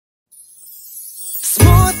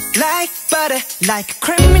like butter, like a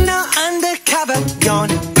criminal undercover.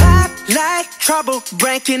 Gonna pop like trouble,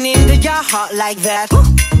 breaking into your heart like that.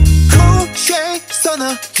 Cool shade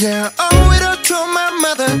stunner, yeah, owe it all to my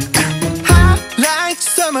mother. Hot like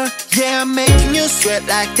summer, yeah, I'm making you sweat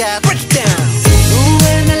like that. Break it down.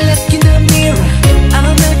 When I look in the mirror,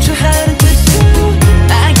 I'm not too hard to do.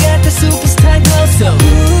 I got the superstar glow, so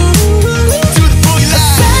Do the boogie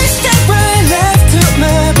line. side step right left to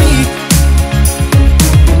my beat.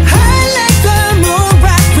 I like the moon,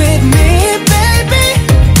 rock with me, baby.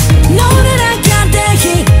 Know that I got that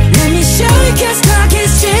heat. Let me show you, 'cause clock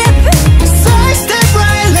is cheap. Side step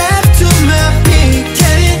right left to my beat.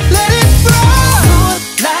 Can you let it roll? Smooth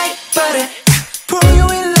like butter. Pull you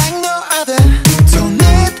in like no other. Don't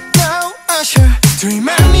need no usher to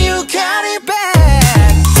remind me you got it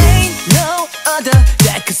back. Ain't no other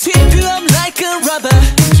that could sweep you up like a rubber.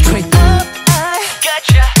 Straight up, I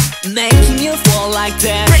gotcha, making you fall like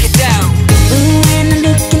that. Break it down. When I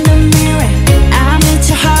look in the mirror, I'm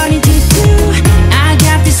into hard to do. I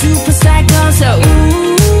got the superstar glow, so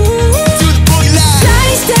Do the boogie line.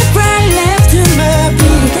 side step right left to my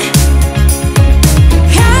beat.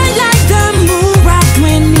 I like the moon, rock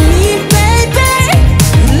with me, baby.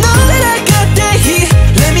 Know that I got that heat.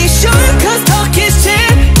 Let me show you, 'cause talk is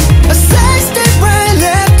cheap. A side step right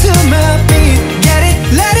left to my beat. Get it,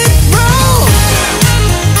 let it roll.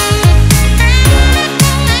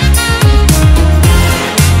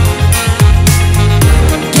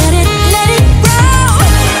 Get it, let it roll.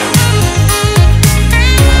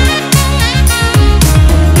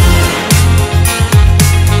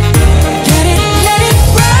 Get it, let it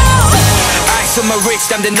roll. Ice on my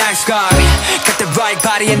wrist, I'm the nice guy. Got the right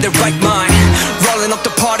body and the right mind. Rolling up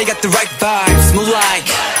the party, got the right vibes. Move like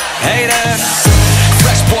haters.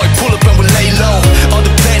 Fresh boy, pull up and we lay low.